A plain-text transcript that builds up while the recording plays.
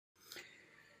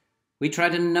We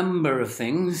tried a number of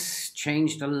things,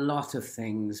 changed a lot of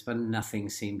things, but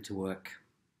nothing seemed to work.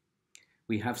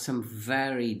 We have some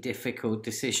very difficult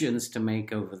decisions to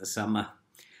make over the summer.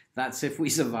 That's if we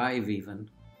survive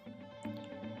even.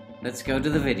 Let's go to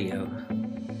the video.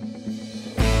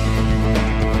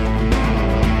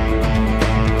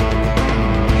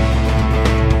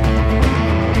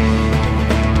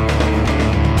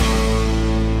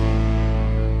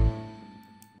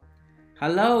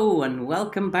 Hello and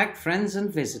welcome back, friends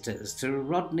and visitors, to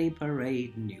Rodney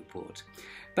Parade, Newport.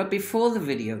 But before the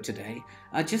video today,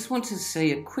 I just want to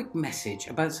say a quick message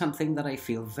about something that I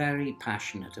feel very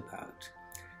passionate about.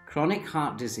 Chronic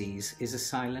heart disease is a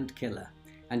silent killer,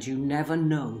 and you never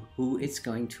know who it's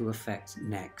going to affect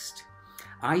next.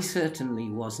 I certainly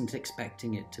wasn't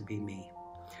expecting it to be me.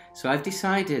 So I've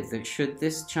decided that should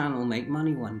this channel make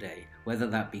money one day, whether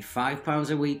that be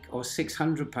 £5 a week or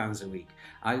 £600 a week,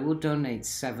 I will donate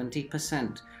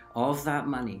 70% of that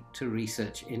money to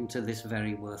research into this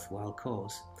very worthwhile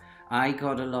cause. I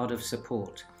got a lot of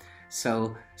support.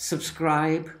 So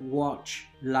subscribe, watch,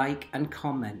 like and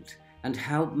comment and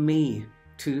help me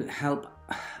to help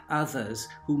others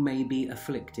who may be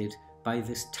afflicted by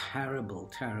this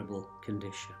terrible, terrible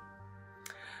condition.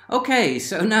 Okay,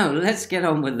 so now let's get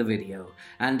on with the video.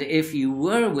 And if you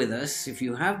were with us, if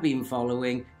you have been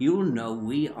following, you'll know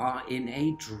we are in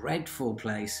a dreadful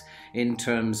place in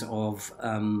terms of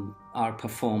our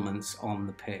performance on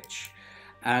the pitch.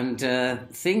 And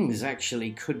things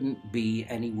actually couldn't be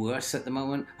any worse at the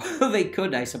moment. They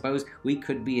could, I suppose. We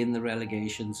could be in the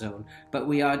relegation zone, but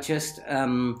we are just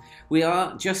above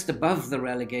the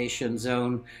relegation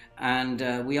zone,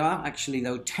 and we are actually,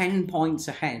 though, 10 points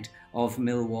ahead of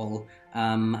Millwall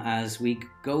as we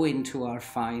go into our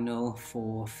final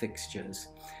 4 fixtures.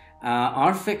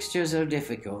 Our fixtures are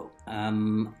difficult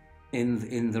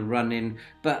in the run-in,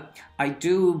 but I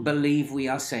do believe we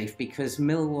are safe because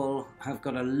Millwall have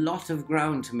got a lot of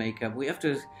ground to make up. We have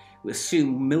to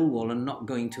assume Millwall are not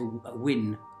going to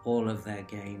win all of their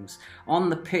games. On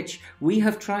the pitch, we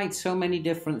have tried so many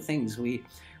different things.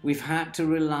 We've had to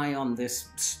rely on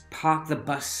this park the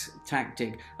bus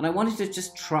tactic, and I wanted to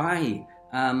just try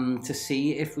to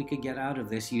see if we could get out of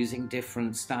this using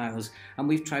different styles. And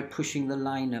we've tried pushing the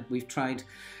line up, we've tried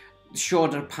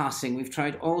shorter passing, we've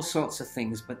tried all sorts of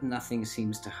things, but nothing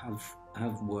seems to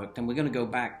have worked. And we're going to go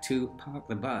back to park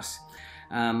the bus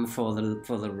for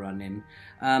the run-in.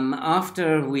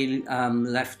 After we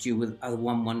left you with a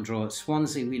 1-1 draw at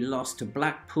Swansea, we lost to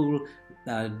Blackpool.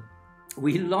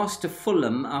 We lost to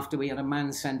Fulham after we had a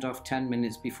man sent off 10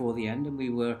 minutes before the end, and we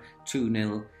were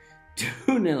 2-0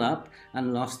 up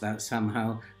and lost that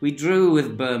somehow. We drew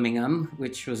with Birmingham,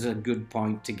 which was a good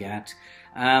point to get,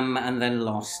 and then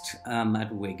lost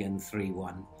at Wigan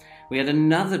 3-1. We had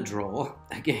another draw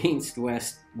against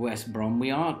West Brom.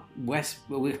 We are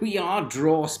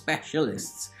draw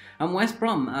specialists, and West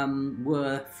Brom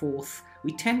were 4th.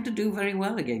 We tend to do very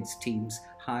well against teams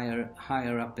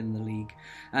higher up in the league.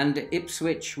 And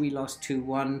Ipswich, we lost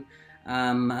 2-1,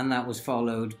 and that was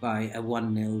followed by a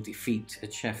 1-0 defeat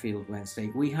at Sheffield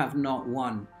Wednesday. We have not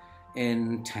won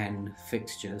in 10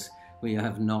 fixtures. We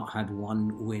have not had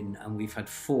 1 win, and we've had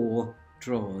 4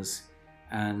 draws,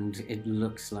 and it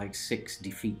looks like 6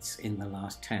 defeats in the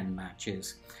last 10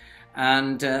 matches.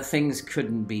 And things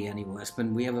couldn't be any worse, but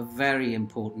we have a very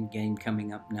important game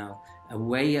coming up now,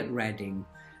 away at Reading.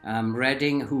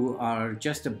 Reading, who are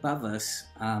just above us,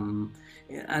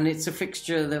 and it's a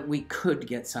fixture that we could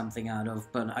get something out of,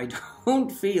 but I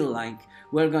don't feel like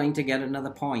we're going to get another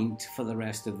point for the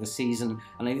rest of the season,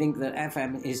 and I think that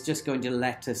FM is just going to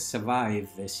let us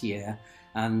survive this year,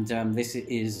 and this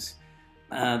is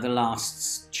the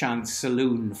last chance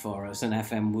saloon for us, and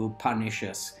FM will punish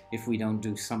us if we don't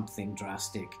do something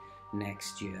drastic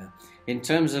next year. In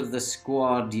terms of the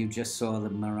squad, you just saw the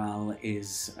morale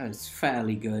is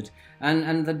fairly good,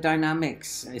 and the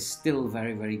dynamics is still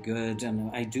very, very good, and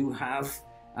I do have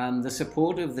the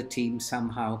support of the team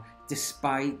somehow,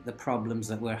 despite the problems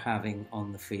that we're having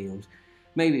on the field.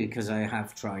 Maybe because I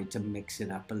have tried to mix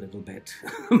it up a little bit.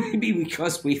 Maybe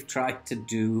because we've tried to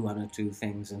do 1 or 2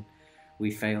 things and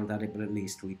we failed at it, but at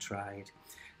least we tried.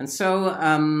 And so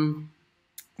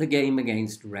the game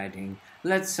against Reading.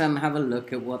 Let's have a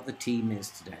look at what the team is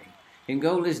today. In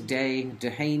goal is Day,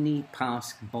 Dehaney,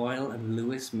 Pask, Boyle and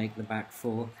Lewis make the back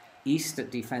 4, East at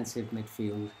defensive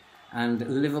midfield, and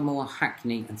Livermore,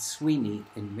 Hackney and Sweeney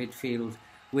in midfield,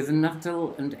 with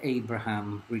Nuttall and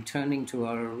Abraham returning to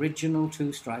our original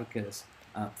 2 strikers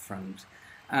up front.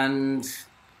 And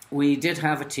we did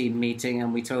have a team meeting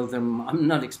and we told them, I'm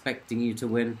not expecting you to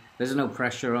win, there's no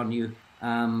pressure on you.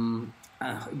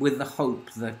 with the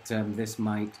hope that this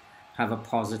might have a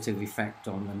positive effect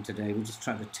on them today. We just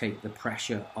try to take the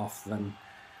pressure off them.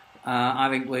 I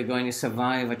think we're going to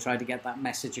survive. I try to get that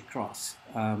message across,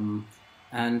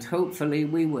 and hopefully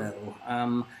we will.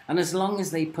 And as long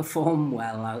as they perform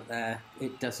well out there,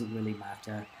 it doesn't really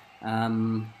matter.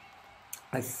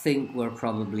 I think we're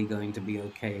probably going to be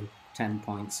okay. 10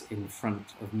 points in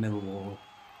front of Millwall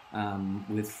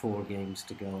with 4 games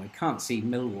to go. I can't see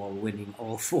Millwall winning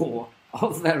all 4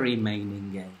 of their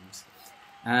remaining games.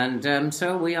 And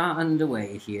so we are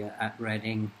underway here at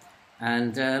Reading,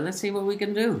 and let's see what we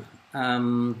can do.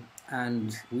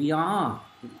 And we are,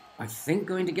 I think,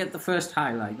 going to get the first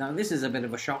highlight. Now, this is a bit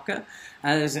of a shocker,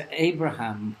 as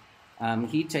Abraham,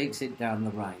 he takes it down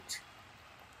the right,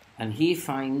 and he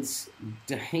finds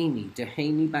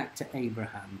Dehaney back to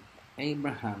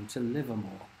Abraham to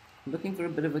Livermore. Looking for a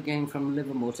bit of a game from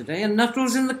Livermore today, and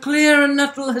Nuttall's in the clear, and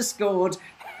Nuttall has scored,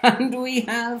 and we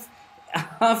have,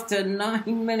 after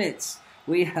 9 minutes,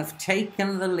 we have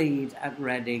taken the lead at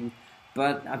Reading.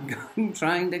 But I'm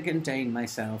trying to contain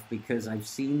myself because I've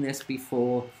seen this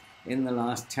before in the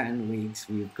last 10 weeks.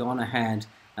 We've gone ahead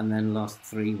and then lost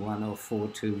 3-1 or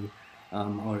 4-2,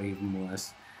 or even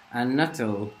worse. And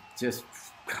Nuttall just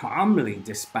calmly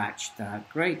dispatched that.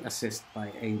 Great assist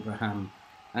by Abraham.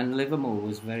 And Livermore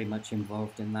was very much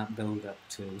involved in that build-up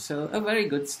too. So a very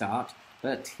good start.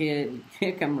 But here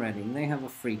come Reading. They have a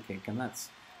free kick, and that's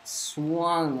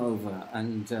swung over,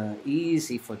 and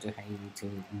easy for Dehaney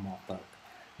to mop up.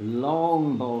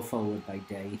 Long ball forward by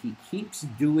Day. He keeps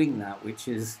doing that, which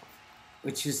is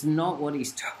not what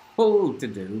he's told to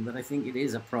do, but I think it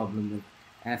is a problem with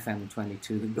FM22.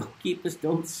 The goalkeepers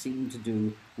don't seem to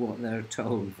do what they're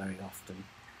told very often.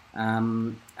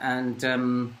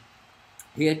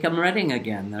 Here come Reading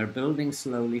again. They're building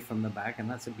slowly from the back, and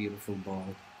that's a beautiful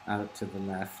ball out to the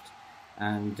left.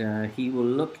 And he will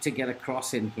look to get a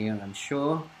cross in here, I'm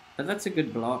sure. But that's a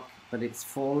good block, but it's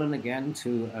fallen again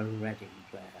to a Reading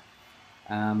player.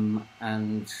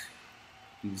 And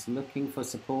he's looking for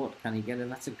support. Can he get it?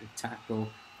 That's a good tackle,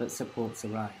 but support's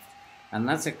arrived. And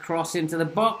that's a cross into the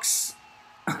box.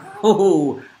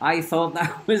 Oh, I thought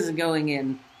that was going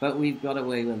in, but we've got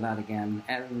away with that again.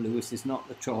 Aaron Lewis is not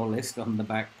the tallest on the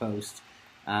back post.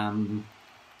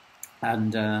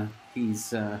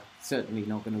 He's certainly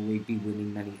not going to be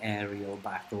winning many aerial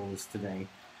battles today.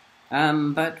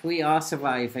 But we are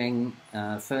surviving.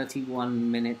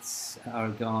 31 minutes are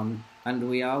gone, and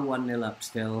we are 1-0 up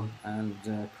still. And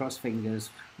cross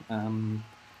fingers.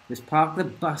 This Park the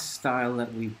Bus style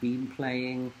that we've been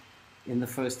playing in the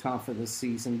first half of the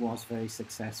season was very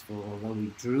successful. Although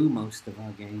we drew most of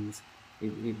our games,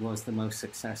 it was the most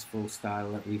successful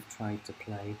style that we've tried to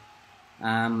play.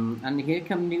 And here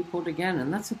come Newport again,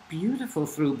 and that's a beautiful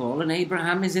through ball, and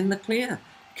Abraham is in the clear.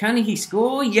 Can he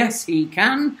score? Yes, he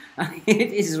can.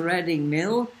 It is Reading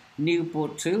 0,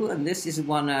 Newport 2, and this is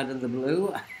one out of the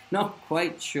blue. I'm not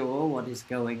quite sure what is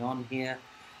going on here,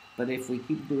 but if we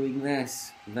keep doing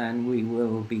this, then we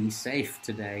will be safe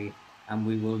today, and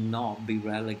we will not be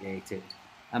relegated.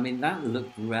 I mean, that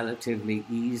looked relatively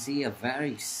easy, a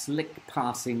very slick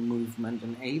passing movement,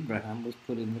 and Abraham was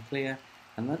put in the clear.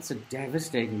 And that's a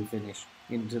devastating finish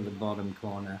into the bottom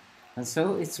corner. And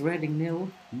so it's Reading 0,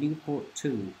 Newport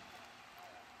 2.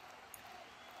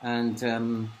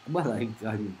 And, well,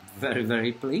 I'm very,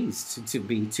 very pleased to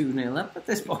be 2-0 up at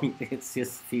this point. It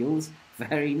just feels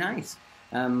very nice.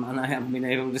 And I haven't been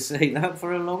able to say that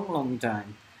for a long, long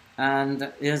time.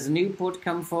 And as Newport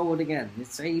come forward again,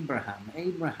 it's Abraham.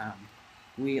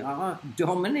 We are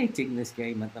dominating this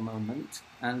game at the moment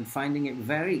and finding it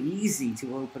very easy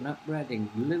to open up Reading.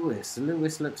 Lewis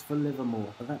looks for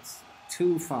Livermore, but that's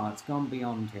too far. It's gone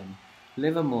beyond him.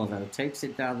 Livermore, though, takes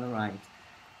it down the right.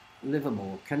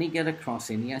 Livermore, can he get a cross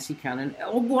in? Yes, he can. And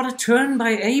oh, what a turn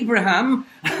by Abraham!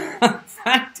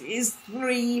 That is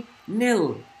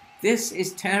 3-0. This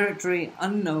is territory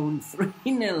unknown.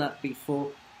 3-0 up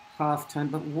before half-time.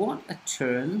 But what a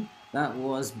turn that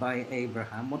was by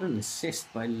Abraham. What an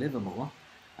assist by Livermore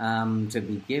to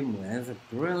begin with.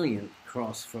 A brilliant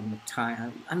cross from the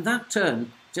tie. And that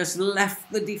turn just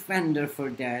left the defender for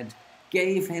dead.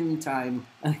 Gave him time.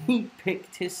 And he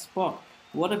picked his spot.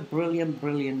 What a brilliant,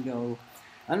 brilliant goal.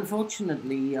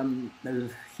 Unfortunately,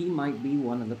 he might be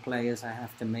one of the players I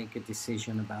have to make a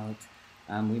decision about.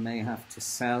 We may have to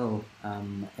sell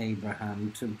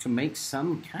Abraham to make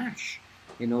some cash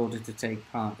in order to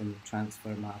take part in the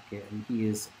transfer market, and he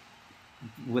is,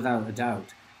 without a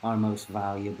doubt, our most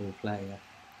valuable player.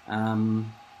 And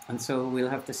so we'll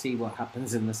have to see what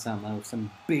happens in the summer,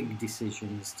 some big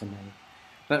decisions to make.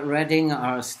 But Reading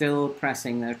are still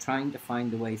pressing, they're trying to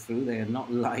find a way through, they are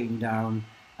not lying down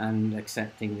and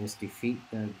accepting this defeat.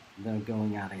 They're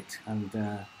going at it, and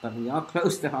but we are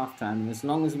close to half-time, and as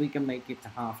long as we can make it to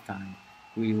half-time,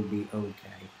 we will be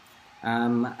okay.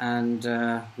 And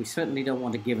we certainly don't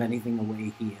want to give anything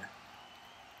away here,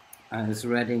 as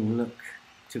Reading look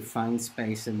to find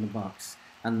space in the box.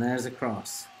 And there's a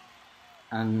cross,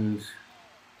 and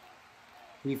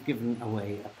we've given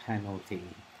away a penalty.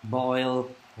 Boyle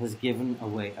has given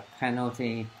away a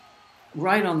penalty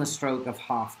right on the stroke of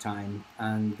half-time,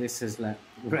 and this has let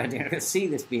Reading, I can see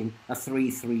this being a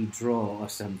 3-3 draw or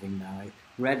something now.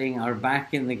 Reading are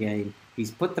back in the game.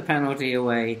 He's put the penalty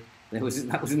away. That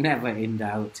was never in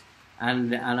doubt.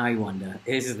 And I wonder,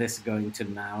 is this going to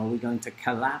now? Are we going to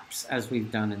collapse as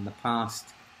we've done in the past?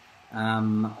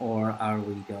 Or are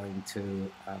we going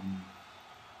to...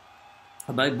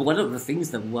 But one of the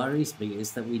things that worries me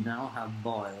is that we now have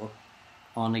Boyle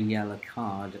on a yellow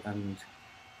card, and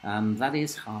that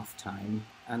is half-time.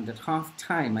 And at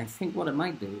half-time, I think what I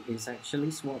might do is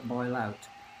actually swap Boyle out.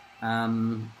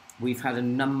 We've had a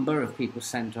number of people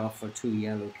sent off for 2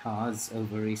 yellow cards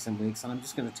over recent weeks, and I'm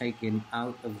just going to take him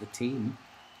out of the team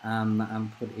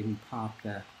and put in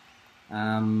Parker,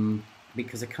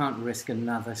 because I can't risk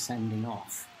another sending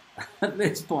off at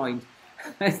this point.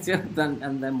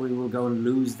 And then we will go and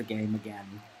lose the game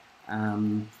again.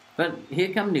 But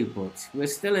here come Newport. We're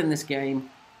still in this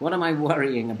game. What am I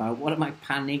worrying about? What am I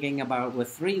panicking about? We're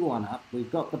 3-1 up.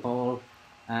 We've got the ball.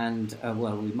 And,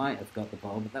 well, we might have got the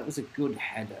ball, but that was a good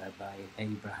header by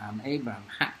Abraham. Abraham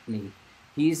Hackney.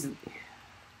 He's...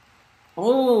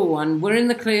 Oh, and we're in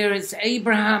the clear. It's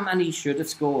Abraham, and he should have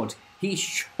scored. He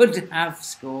should have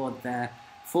scored there.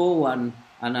 4-1,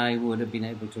 and I would have been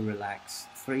able to relax.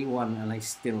 3-1, and I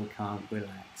still can't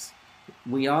relax.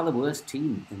 We are the worst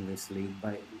team in this league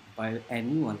by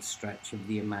anyone's stretch of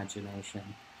the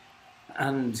imagination.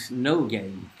 And no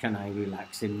game can I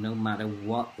relax in, no matter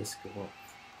what the score.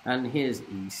 And here's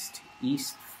East.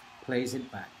 East plays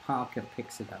it back. Parker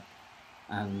picks it up.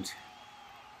 And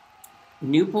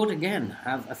Newport again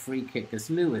have a free kick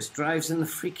as Lewis drives in the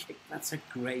free kick. That's a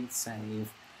great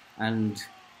save. And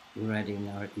Reading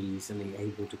are easily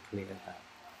able to clear that.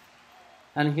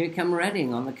 And here come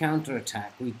Reading on the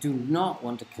counter-attack. We do not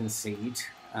want to concede.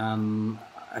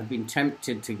 I've been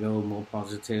tempted to go more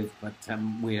positive, but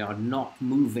we are not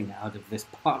moving out of this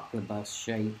park the bus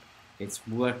shape. It's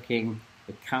working.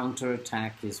 The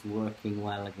counter-attack is working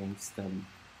well against them.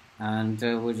 And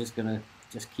we're just going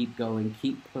to keep going,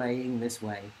 keep playing this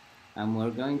way. And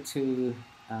we're going to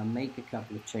make a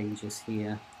couple of changes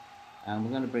here. We're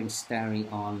going to bring Sterry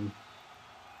on.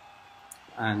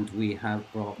 And we have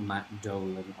brought Matt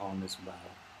Dolan on as well.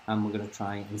 And we're going to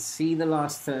try and see the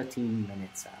last 13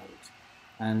 minutes out.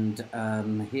 And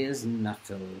here's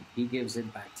Nuttall. He gives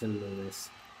it back to Lewis.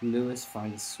 Lewis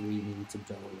finds Sweeney to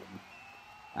Dolan.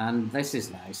 And this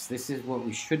is nice. This is what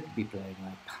we should be playing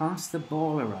like. Pass the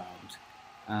ball around.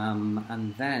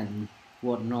 And then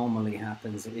what normally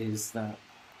happens is that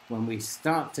when we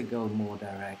start to go more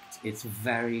direct, it's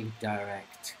very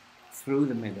direct through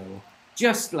the middle.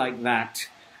 Just like that.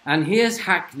 And here's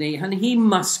Hackney, and he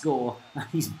must score.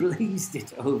 He's blazed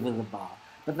it over the bar.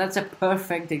 But that's a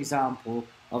perfect example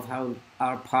of how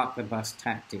our park the bus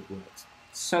tactic works.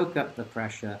 Soak up the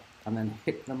pressure and then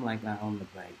hit them like that on the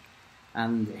break.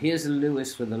 And here's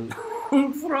Lewis with a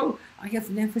long throw. I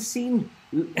have never seen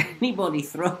anybody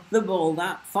throw the ball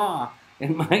that far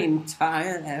in my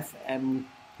entire FM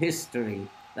history.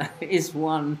 That is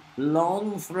one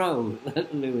long throw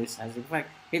that Lewis has. In fact,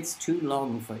 it's too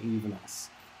long for even us.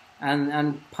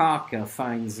 And Parker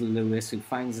finds Lewis, who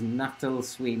finds Nuttall,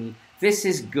 Sweeney. This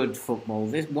is good football.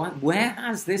 Where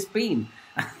has this been?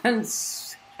 And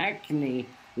Hackney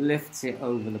lifts it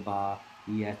over the bar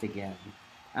yet again.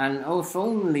 And oh, if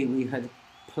only we had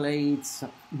played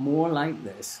more like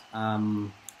this,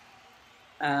 we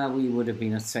would have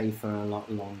been safer a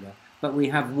lot longer. But we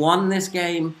have won this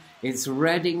game. It's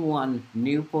Reading 1,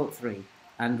 Newport 3.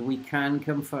 And we can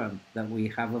confirm that we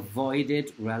have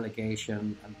avoided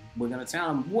relegation. And we're going to tell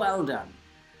them, well done.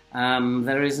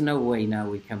 There is no way now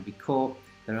we can be caught.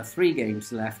 There are 3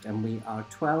 games left, and we are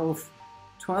 12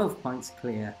 points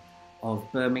clear of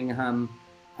Birmingham.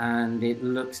 And it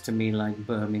looks to me like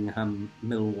Birmingham,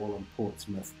 Millwall and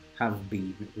Portsmouth have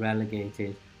been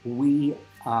relegated. We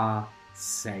are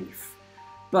safe.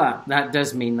 But that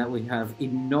does mean that we have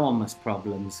enormous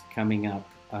problems coming up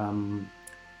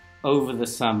over the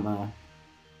summer.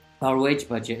 Our wage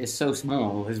budget is so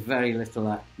small, there's very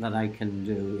little that I can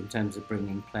do in terms of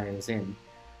bringing players in.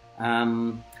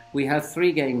 We have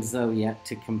 3 games, though, yet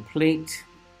to complete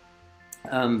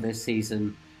this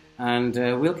season. And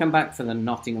we'll come back for the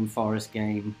Nottingham Forest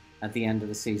game at the end of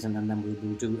the season, and then we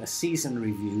will do a season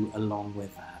review along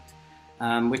with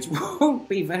that, which won't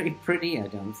be very pretty, I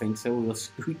don't think, so we'll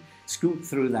scoot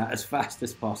through that as fast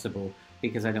as possible,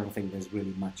 because I don't think there's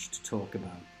really much to talk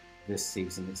about this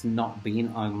season. It's not been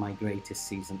on my greatest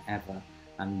season ever,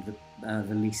 and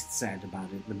the least said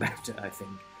about it, the better, I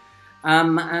think.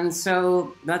 And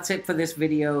so that's it for this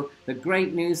video. The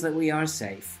great news that we are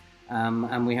safe,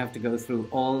 and we have to go through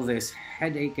all this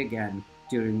headache again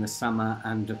during the summer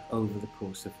and over the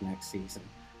course of next season.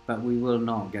 But we will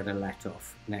not get a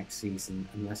let-off next season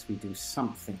unless we do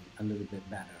something a little bit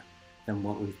better than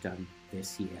what we've done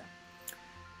this year.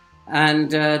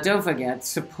 And don't forget,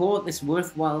 support this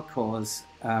worthwhile cause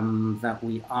that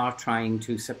we are trying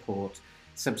to support.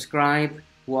 Subscribe,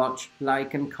 watch,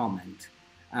 like and comment.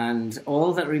 And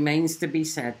all that remains to be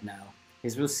said now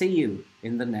is we'll see you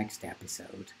in the next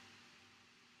episode.